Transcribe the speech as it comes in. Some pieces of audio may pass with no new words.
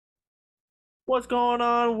What's going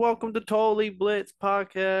on? Welcome to Totally Blitz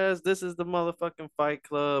Podcast. This is the motherfucking Fight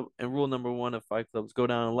Club. And rule number one of Fight Club is go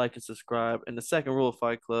down and like and subscribe. And the second rule of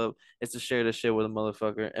Fight Club is to share this shit with a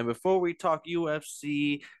motherfucker. And before we talk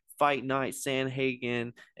UFC, Fight Night,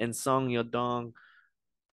 Sanhagen, and Song Yadong,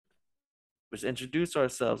 let's introduce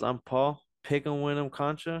ourselves. I'm Paul, Pick and Win 'em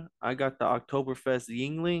Concha. I got the Oktoberfest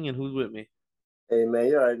Yingling, and who's with me? Hey man,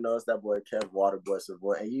 you already know it's that boy Kev Waterboy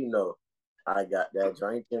boy, and you know I got that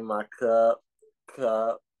drink in my cup,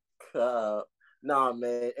 cup. Nah,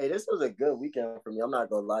 man. Hey, this was a good weekend for me. I'm not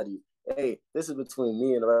gonna lie to you. Hey, this is between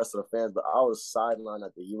me and the rest of the fans, but I was sidelined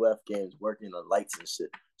at the UF games working the lights and shit.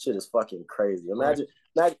 Shit is fucking crazy. Right.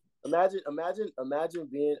 Imagine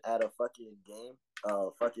being at a fucking game,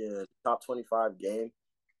 fucking top 25 game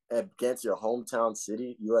against your hometown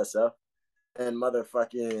city, USF, and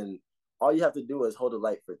motherfucking all you have to do is hold a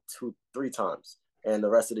light for 2, 3 times, and the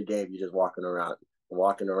rest of the game you're just walking around,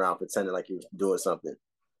 pretending like you're doing something,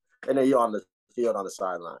 and then you're on the field on the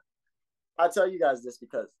sideline. I tell you guys this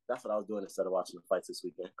because that's what I was doing instead of watching the fights this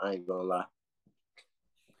weekend. I ain't gonna lie.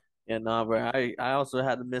 Yeah, nah, bro. I also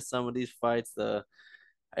had to miss some of these fights. I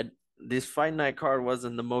this fight night card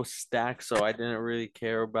wasn't the most stacked, so I didn't really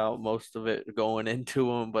care about most of it going into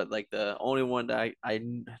them. But like the only one that I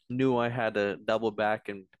knew I had to double back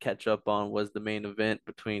and catch up on was the main event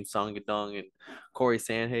between Song Yadong and Corey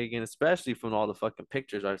Sandhagen, especially from all the fucking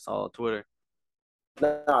pictures I saw on Twitter.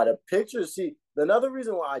 Nah, the pictures. See, another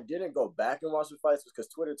reason why I didn't go back and watch the fights was because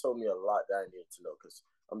Twitter told me a lot that I needed to know. Because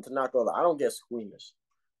I'm not gonna lie, I don't get squeamish.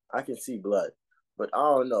 I can see blood. But I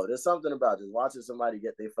don't know. There's something about just watching somebody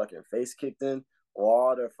get their fucking face kicked in or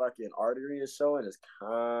all their fucking artery is showing is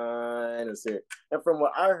kind of serious. And from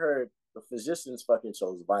what I heard, the physicians fucking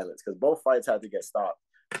chose violence because both fights had to get stopped.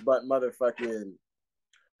 But motherfucking,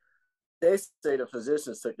 they say the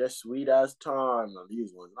physicians took their sweet ass time on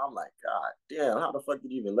these ones. And I'm like, God damn, how the fuck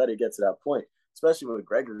did you even let it get to that point? Especially with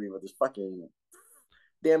Gregory with his fucking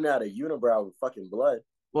damn near out a unibrow with fucking blood.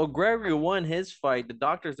 Well, Gregory won his fight. The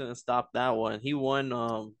doctors didn't stop that one. He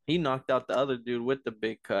won. He knocked out the other dude with the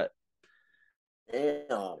big cut.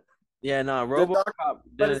 Damn. Yeah, nah, The doctor, RoboCop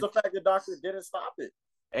but it's didn't. the fact the doctor didn't stop it.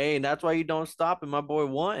 Hey, that's why you don't stop. And my boy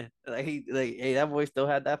won. Hey, that boy still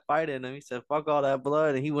had that fight in him. He said, "Fuck all that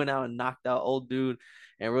blood," and he went out and knocked out old dude,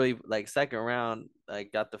 and really like second round,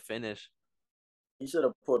 like got the finish. He should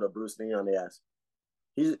have pulled a Bruce Lee on the ass.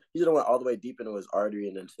 He should have went all the way deep into his artery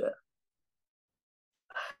and then said,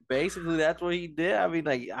 Basically, that's what he did. I mean,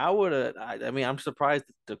 like I would have. I mean, I'm surprised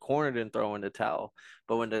the corner didn't throw in the towel,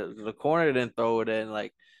 but when the corner didn't throw it in,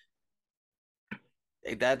 like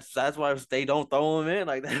that's why they don't throw him in.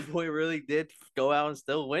 Like that boy really did go out and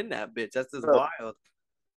still win that bitch. That's just "Bro, wild.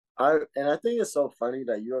 I think it's so funny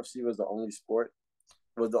that UFC was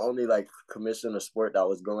the only like commission or sport that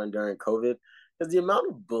was going during COVID because the amount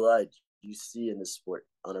of blood you see in the sport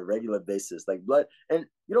on a regular basis, like blood, and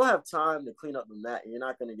you don't have time to clean up the mat, and you're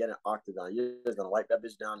not gonna get an octagon. You're just gonna wipe that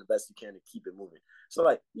bitch down the best you can to keep it moving. So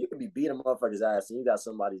like you can be beating a motherfucker's ass, and you got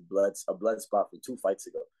somebody's blood spot from 2 fights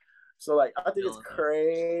ago. So like I think it's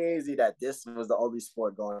crazy that this was the only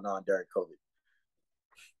sport going on during COVID.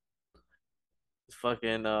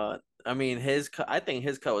 Fucking I mean his cut, I think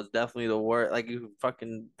his cut was definitely the worst. Like you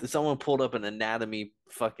fucking someone pulled up an anatomy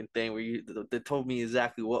fucking thing where they told me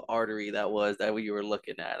exactly what artery that was that we were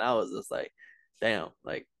looking at. And I was just like, damn,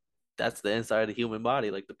 like that's the inside of the human body.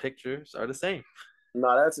 Like the pictures are the same.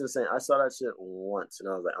 No, that's insane. I saw that shit once, and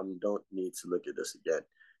I was like, I don't need to look at this again.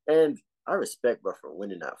 And I respect bro for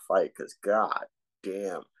winning that fight because god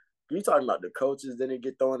damn, you talking about the coaches didn't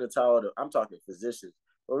get thrown in the towel. I'm talking physicians,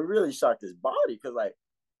 but we really shocked his body because like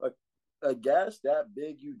a gash that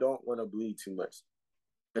big, you don't want to bleed too much.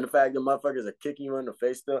 And the fact that motherfuckers are kicking you in the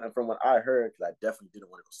face still, and from what I heard, because I definitely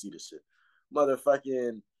didn't want to go see this shit,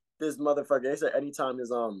 motherfucking this motherfucker. They said anytime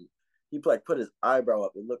he like put his eyebrow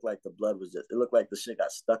up, it looked like the blood was just it looked like the shit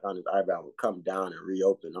got stuck on his eyebrow and would come down and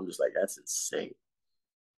reopen. I'm just like, that's insane.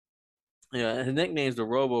 Yeah, his nickname's the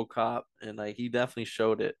RoboCop, and like he definitely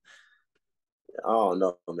showed it. I don't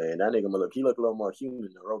know, man. That nigga he look a little more human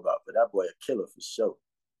than a robot, but that boy a killer for sure.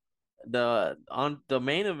 The on the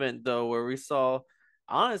main event though, where we saw,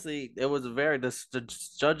 honestly, it was the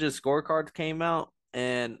judges' scorecards came out,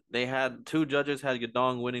 and they had two judges had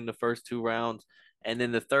Yadong winning the first two rounds, and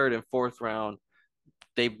then the third and fourth round,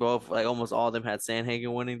 they both like almost all of them had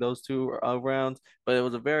Sandhagen winning those two rounds, but it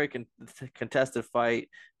was a very contested fight.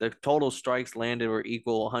 The total strikes landed were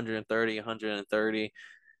equal 130, 130.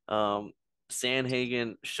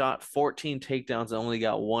 Sandhagen shot 14 takedowns and only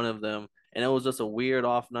got one of them. And it was just a weird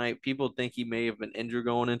off night. People think he may have been injured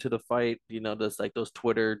going into the fight. You know, just like those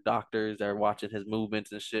Twitter doctors that are watching his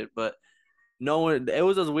movements and shit. But no one. It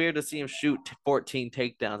was just weird to see him shoot 14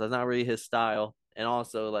 takedowns. That's not really his style. And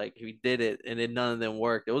also, like he did it, and then none of them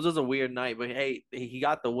worked. It was just a weird night. But hey, he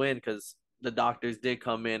got the win because the doctors did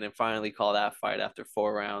come in and finally call that fight after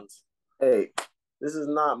 4 rounds. Hey, this is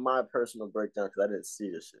not my personal breakdown because I didn't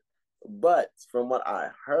see this shit. But from what I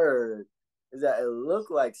heard, is that it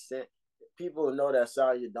looked like people know that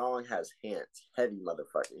Sal Yadong has hands, heavy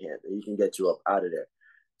motherfucking hands, and he can get you up out of there.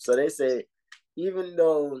 So they say even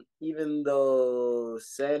though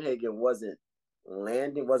Sandhagen wasn't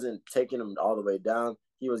taking him all the way down,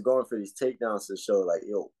 he was going for these takedowns to show like,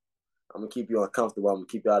 yo, I'm gonna keep you uncomfortable, I'm gonna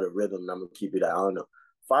keep you out of rhythm, and I'm gonna keep you that. I don't know.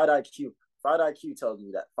 Fight IQ. Fight IQ tells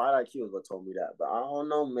me that. Fight IQ is what told me that. But I don't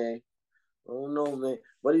know, man. I don't know, man.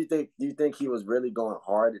 What do you think? Do you think he was really going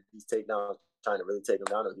hard at these takedowns, trying to really take him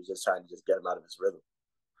down, or he was just trying to just get him out of his rhythm?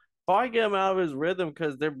 Probably get him out of his rhythm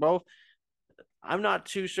because they're both. I'm not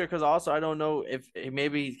too sure because also I don't know if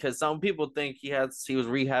maybe because some people think he was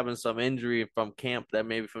rehabbing some injury from camp that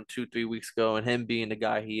maybe from 2 3 weeks ago, and him being the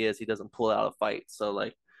guy he is, he doesn't pull out a fight. So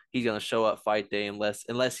like he's gonna show up fight day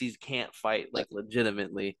unless he can't fight like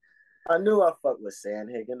legitimately. I knew I fucked with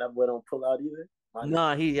Sandhagen. I wouldn't pull out either. My nigga.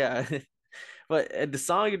 Nah, he yeah. But the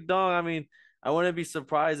song Dong, I mean, I wouldn't be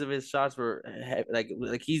surprised if his shots were like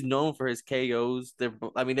he's known for his KOs.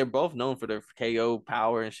 I mean they're both known for their KO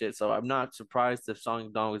power and shit. So I'm not surprised if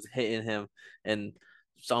Song Dong was hitting him and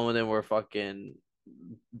some of them were fucking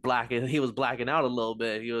blacking. He was blacking out a little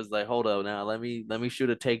bit. He was like, "Hold up, now let me shoot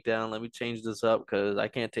a takedown. Let me change this up because I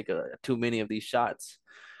can't take too many of these shots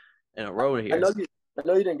in a row I here." know you. I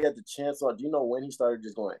know you didn't get the chance on. Do you know when he started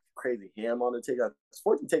just going crazy ham on the takedown?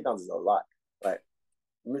 14 takedowns is a lot. Like,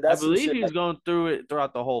 I mean, I that's some believe shit. he was Like, going through it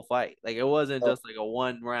throughout the whole fight. Like it wasn't oh, just like a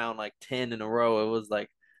 1 round, like 10 in a row. It was like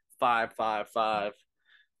 5 5 5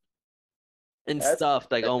 and that's stuff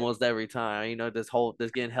like almost every time. This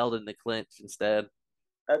getting held in the clinch instead.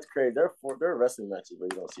 that's crazy. There are wrestling matches where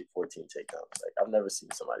you don't see 14 takedowns. Like, I've never seen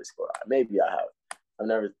somebody score. Maybe I have. I've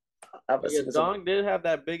never. I've Yeah, seen somebody. Dong did have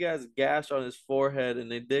that big ass gash on his forehead,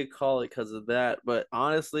 and they did call it because of that. But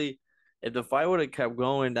honestly, if the fight would have kept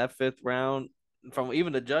going, that fifth round, from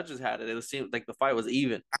even the judges had it, it seemed like the fight was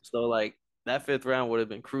even. So like that fifth round would have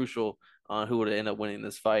been crucial on who would have ended up winning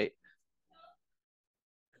this fight.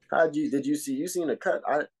 How did you see? You seen the cut?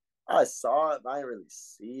 I saw it, but I didn't really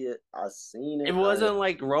see it. I seen It it. wasn't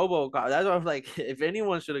like RoboCop. That's why I was like, if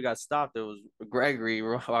anyone should have got stopped, it was Gregory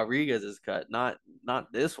Rodriguez's cut, not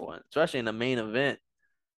this one, especially in the main event.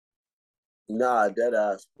 Nah, dead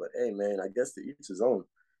ass. But hey, man, I guess to each his own.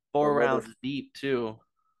 But Four mother. rounds deep too.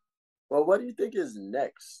 Well, what do you think is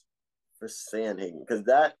next for Sandhagen? Because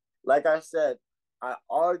that, like I said, I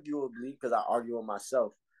arguably, because I argue with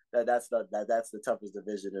myself, that's the toughest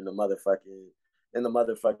division in the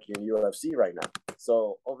motherfucking UFC right now.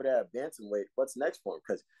 So over there at bantamweight, what's next for him?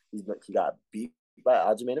 Because he got beat by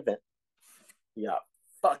Aljamain Event. He got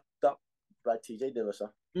fucked up by TJ Dillashaw.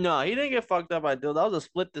 No, he didn't get fucked up by Dill. That was a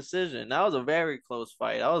split decision. That was a very close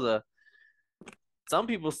fight. That was a Some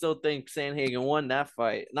people still think Sandhagen won that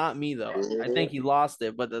fight. Not me though. I Yeah, think he lost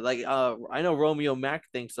it. But I know Romeo Mack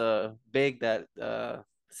thinks big that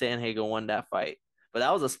Sandhagen won that fight. But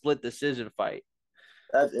that was a split decision fight.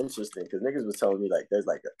 that's interesting because niggas was telling me like there's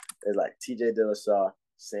like TJ Dillashaw,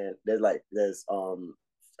 there's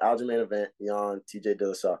Aljamain Event beyond TJ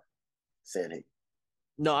Dillashaw, Sandhagen.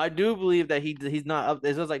 No, I do believe that he's not up.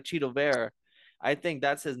 It's just like Cheeto Vera. I think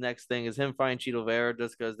that's his next thing is him fighting Cheeto Vera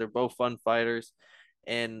just because they're both fun fighters,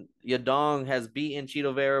 and Yadong has beaten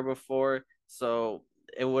Cheeto Vera before, so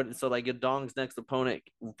it would so like Yadong's next opponent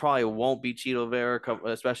probably won't be Cheeto Vera,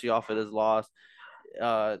 especially off of his loss.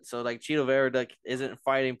 So like Cheeto Vera like, isn't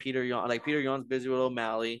fighting Peter Yan. Like Peter Yan's busy with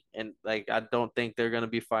O'Malley, and like I don't think they're gonna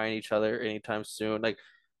be fighting each other anytime soon. Like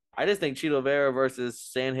I just think Cheeto Vera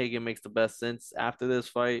versus Sandhagen makes the best sense after this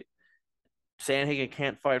fight. Sandhagen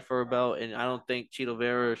can't fight for a belt, and I don't think Cheeto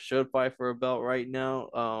Vera should fight for a belt right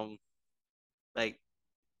now. Like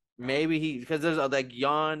maybe he because there's like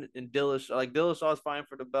Yan and Dillashaw. Like Dillashaw's fine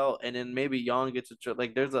for the belt, and then maybe Yan gets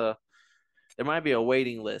like there might be a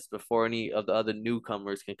waiting list before any of the other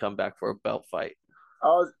newcomers can come back for a belt fight. I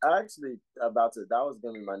was actually about to. That was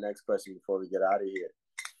gonna be my next question before we get out of here.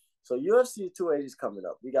 So UFC 280 is coming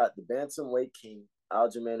up. We got the bantamweight king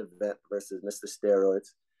Aljamain Event versus Mr. Steroids,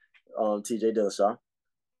 TJ Dillashaw,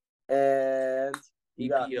 and we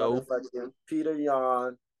got EPO. motherfucking Peter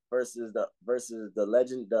Yan versus the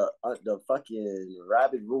legend, the fucking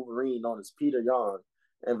rabid Wolverine known as Peter Yan,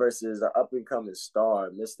 and versus the up and coming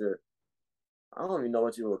star, Mr. I don't even know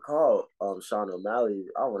what you would call Sean O'Malley.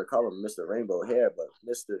 I don't want to call him Mr. Rainbow Hair, but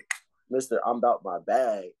Mr. I'm about my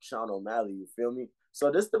bag, Sean O'Malley. You feel me?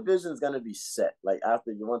 So this division is gonna be set. Like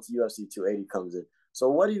once UFC 280 comes in. So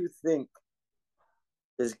what do you think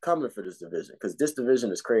is coming for this division? Because this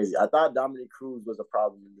division is crazy. I thought Dominic Cruz was a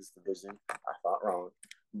problem in this division. I thought wrong.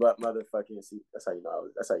 But motherfucking see, that's how you know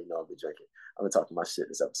I've been drinking. I've been talking my shit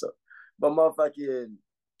this episode. But motherfucking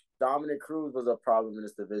Dominic Cruz was a problem in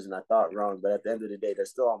this division. I thought wrong, but at the end of the day,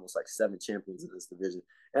 there's still almost like 7 champions in this division.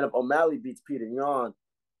 And if O'Malley beats Peter Yan,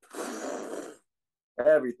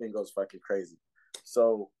 everything goes fucking crazy.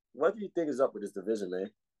 So, what do you think is up with this division,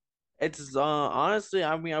 man? It's honestly,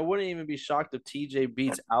 I mean, I wouldn't even be shocked if TJ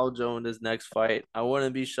beats Aljo in this next fight. I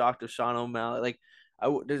wouldn't be shocked if Sean O'Malley like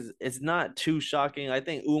it's not too shocking. I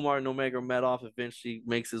think Umar Nurmagomedov eventually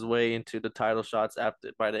makes his way into the title shots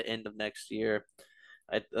by the end of next year.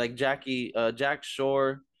 I like Jack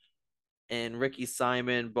Shore and Ricky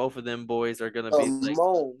Simon. Both of them boys are gonna be like,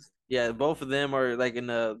 yeah, both of them are like in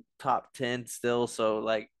the top 10 still. So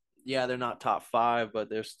like, yeah, they're not top 5, but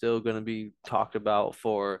they're still gonna be talked about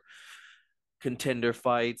for contender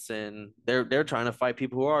fights, and they're trying to fight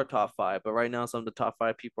people who are top 5. But right now, some of the top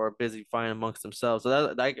 5 people are busy fighting amongst themselves.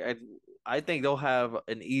 So that I think they'll have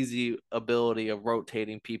an easy ability of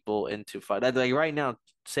rotating people into fight. Like right now,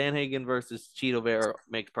 Sandhagen versus Chito Vera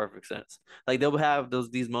makes perfect sense. Like they'll have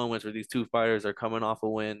these moments where these two fighters are coming off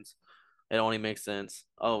of wins. It only makes sense.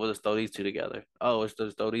 Oh, we'll just throw these two together. Oh, let's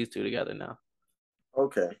just throw these two together now.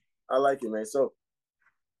 Okay, I like it, man. So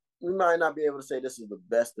we might not be able to say this is the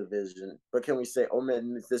best division, but can we say, oh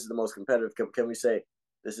man, this is the most competitive? Can we say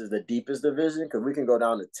this is the deepest division? Because we can go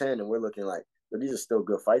down to 10 and we're looking like, but these are still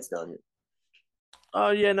good fights down here.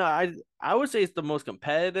 Oh yeah, no, I would say it's the most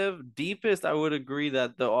competitive, deepest. I would agree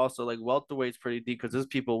that the also like welterweight's pretty deep because there's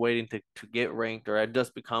people waiting to get ranked or had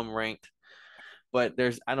just become ranked. But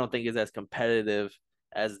I don't think it's as competitive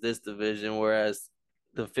as this division, whereas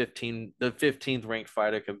the 15th ranked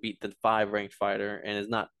fighter can beat the 5 ranked fighter and it's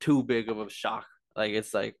not too big of a shock. Like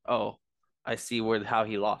it's like, oh, I see how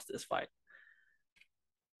he lost this fight.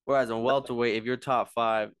 Whereas in welterweight, if you're top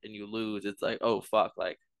 5 and you lose, it's like, oh fuck,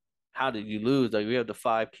 like how did you lose? Like we have the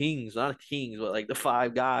 5 kings, not kings, but like the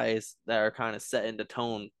 5 guys that are kind of setting the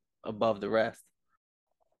tone above the rest.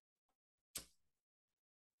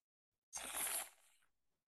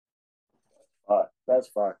 That's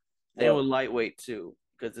fine. And with lightweight too,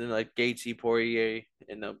 because then like Gaethje, Poirier,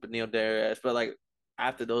 and Beneil Darius, but like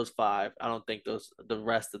after those 5, I don't think the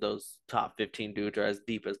rest of those top 15 dudes are as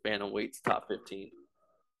deep as bantamweight's top 15.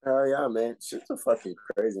 Hell yeah, man! Shit's a fucking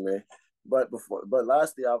crazy, man. But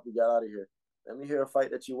lastly, after we got out of here, let me hear a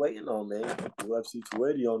fight that you're waiting on, man. UFC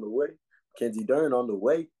 280 on the way. Kenzie Dern on the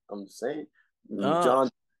way. I'm just saying. John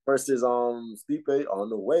versus Stipe on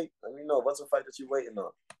the way. Let me know what's a fight that you're waiting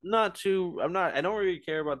on. I don't really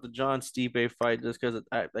care about the John Stipe fight just because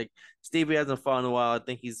like Stipe hasn't fought in a while. I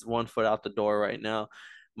think he's 1 foot out the door right now.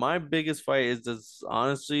 My biggest fight is just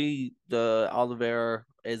honestly the Oliveira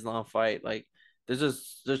Islam fight. Like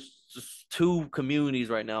there's just 2 communities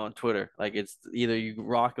right now on Twitter. Like it's either you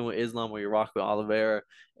rocking with Islam or you're rocking with Oliveira,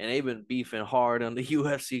 and they've been beefing hard on the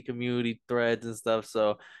UFC community threads and stuff.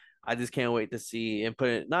 So I just can't wait to see and put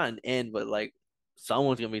it not an end, but like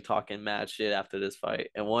someone's gonna be talking mad shit after this fight,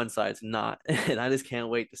 and one side's not. And I just can't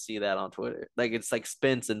wait to see that on Twitter. Like it's like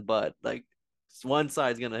Spence and Bud. Like one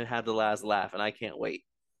side's gonna have the last laugh, and I can't wait.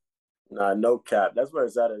 Nah, no cap. That's where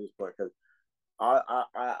it's at this point because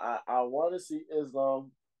I want to see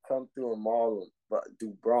Islam come through and maul him, but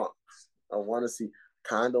do Bronx. I want to see,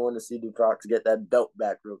 kind of want to see do Bronx get that belt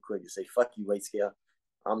back real quick and say, "Fuck you, weight scale.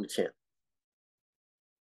 I'm the champ."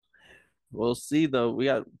 We'll see though. We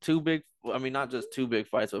got 2 big, I mean, not just 2 big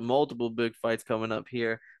fights, but multiple big fights coming up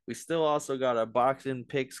here. We still also got our boxing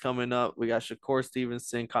picks coming up. We got Shakur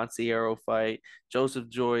Stevenson, Conceição fight, Joseph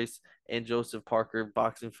Joyce, and Joseph Parker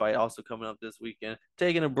boxing fight also coming up this weekend.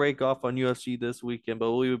 Taking a break off on UFC this weekend,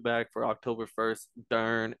 but we'll be back for October 1st.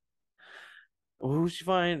 Dern. Who's she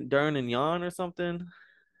find? Dern and Yan or something?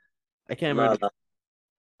 I can't remember.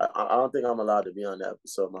 Nah, I don't think I'm allowed to be on that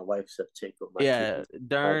episode. My wife said, "Check with my yeah,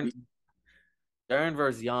 Dern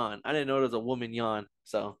versus Yan. I didn't know there was a woman Yan,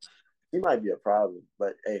 so he might be a problem.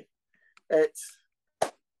 But hey,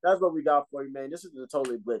 that's what we got for you, man. This is the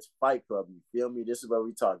Totally Blitz Fight Club. You feel me? This is where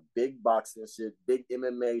we talk big boxing shit, big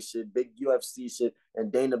MMA shit, big UFC shit,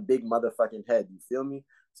 and Dana big motherfucking head. You feel me?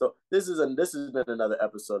 So this has been another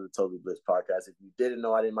episode of the Totally Blitz Podcast. If you didn't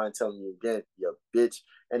know, I didn't mind telling you again, you bitch.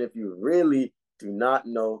 And if you really do not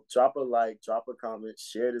know, drop a like, drop a comment,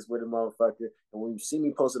 share this with a motherfucker. And when you see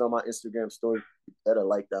me post it on my Instagram story, you better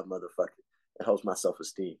like that motherfucker. It helps my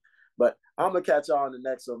self-esteem. But I'm going to catch y'all on the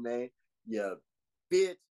next one, man. Yeah,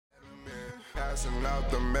 bitch. Passing out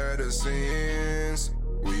the medicines.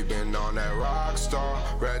 We've been been on that rock star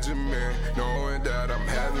regimen, knowing that I'm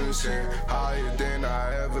heaven sent, higher than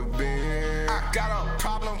I ever been. I got a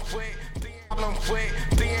problem with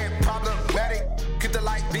being problematic. Get the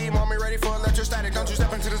light beam on me, ready for electrostatic. Don't you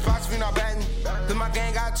step into this box if you're not bad.